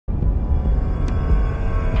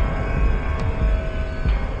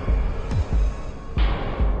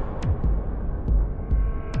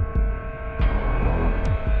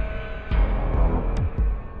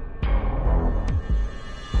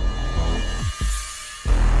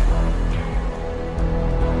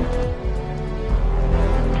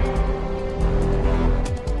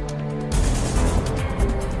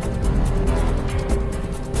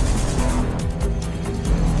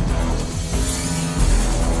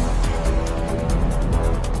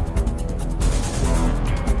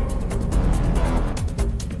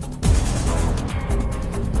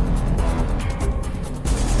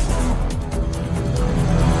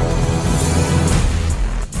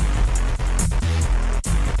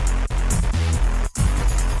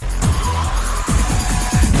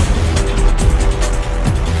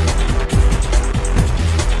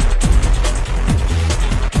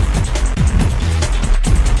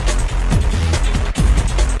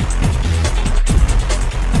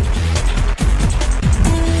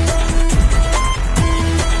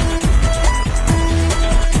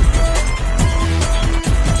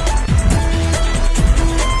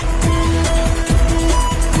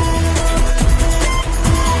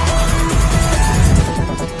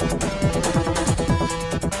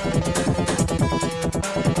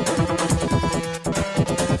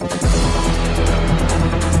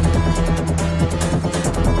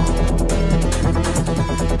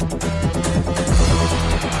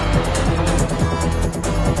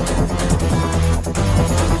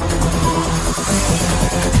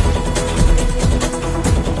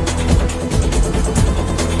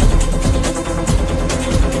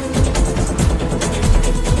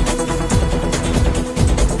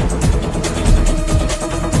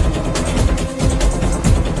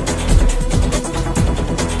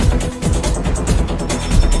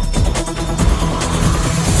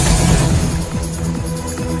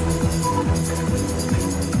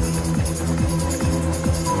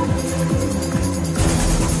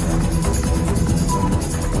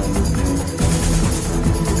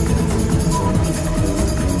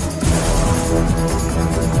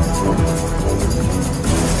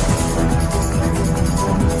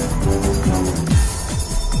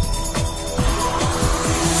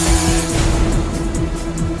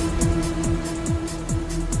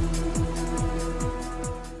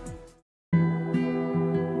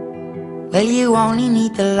Well, you only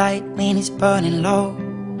need the light when it's burning low.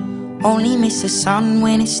 Only miss the sun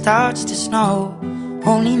when it starts to snow.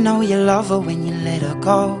 Only know you love her when you let her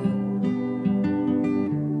go.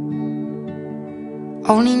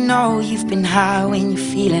 Only know you've been high when you're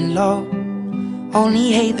feeling low.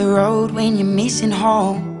 Only hate the road when you're missing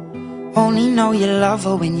home. Only know you love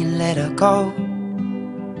her when you let her go.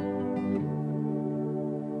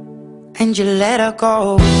 And you let her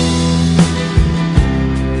go.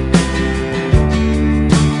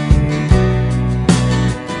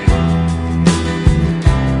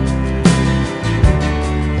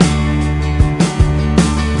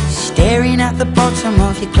 Staring at the bottom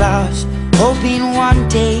of your glass, hoping one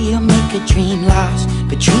day you'll make a dream last.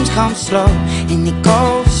 But dreams come slow and they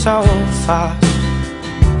go so fast.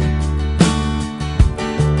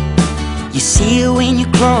 You see it when you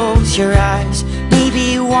close your eyes.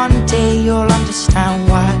 Maybe one day you'll understand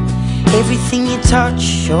why everything you touch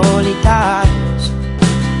surely dies.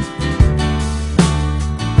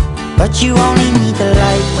 But you only need the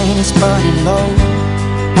light when it's burning low.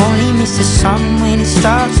 Only miss the sun when it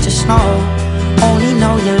starts to snow. Only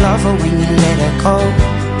know you love her when you let her go.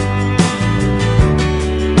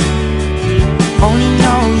 Only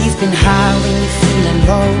know you've been high when you're feeling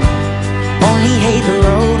low. Only hate the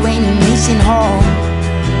road when you're missing home.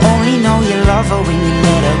 Only know you love her when you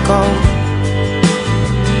let her go.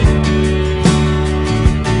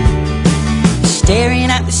 Staring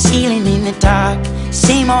at the ceiling in the dark,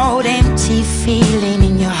 same old empty feeling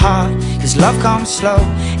in your heart. 'Cause love comes slow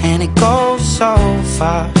and it goes so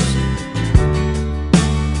fast.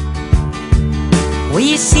 Well,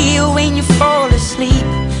 you see it when you fall asleep,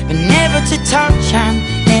 but never to touch and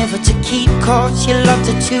never to keep. 'Cause you loved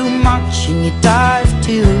her too much and you dive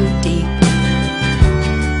too deep.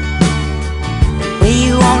 Well,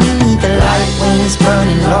 you only need the light when it's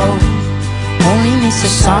burning low. Only miss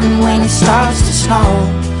the sun when it starts to snow.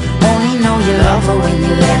 Only know you love her when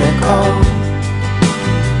you let her go.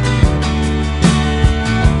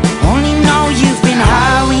 Only know you've been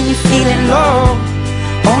high when you're feeling low.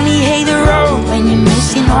 Only hate the road when you're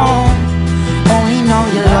missing home. Only know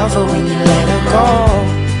you love her when you let her go.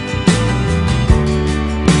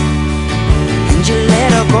 And you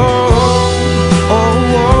let her go.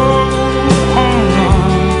 Oh, oh, oh, oh.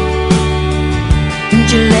 And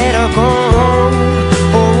you let her go.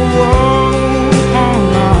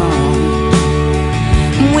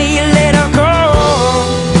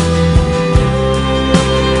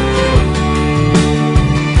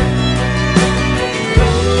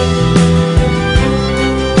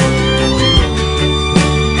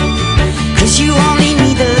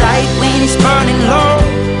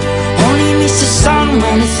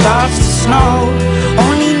 When it starts to snow,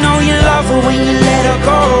 only know you love her when you let her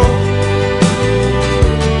go.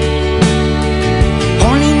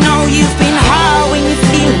 Only know you've been high when you're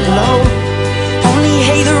feeling low. Only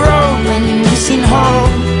hate the road when you're missing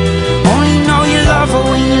home. Only know you love her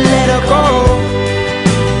when you let her go.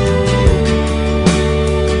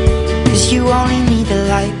 'Cause you only need the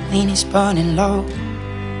light when it's burning low.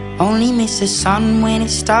 Only miss the sun when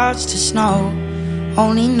it starts to snow.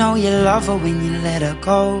 Only know you love her when you let her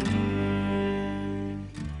go.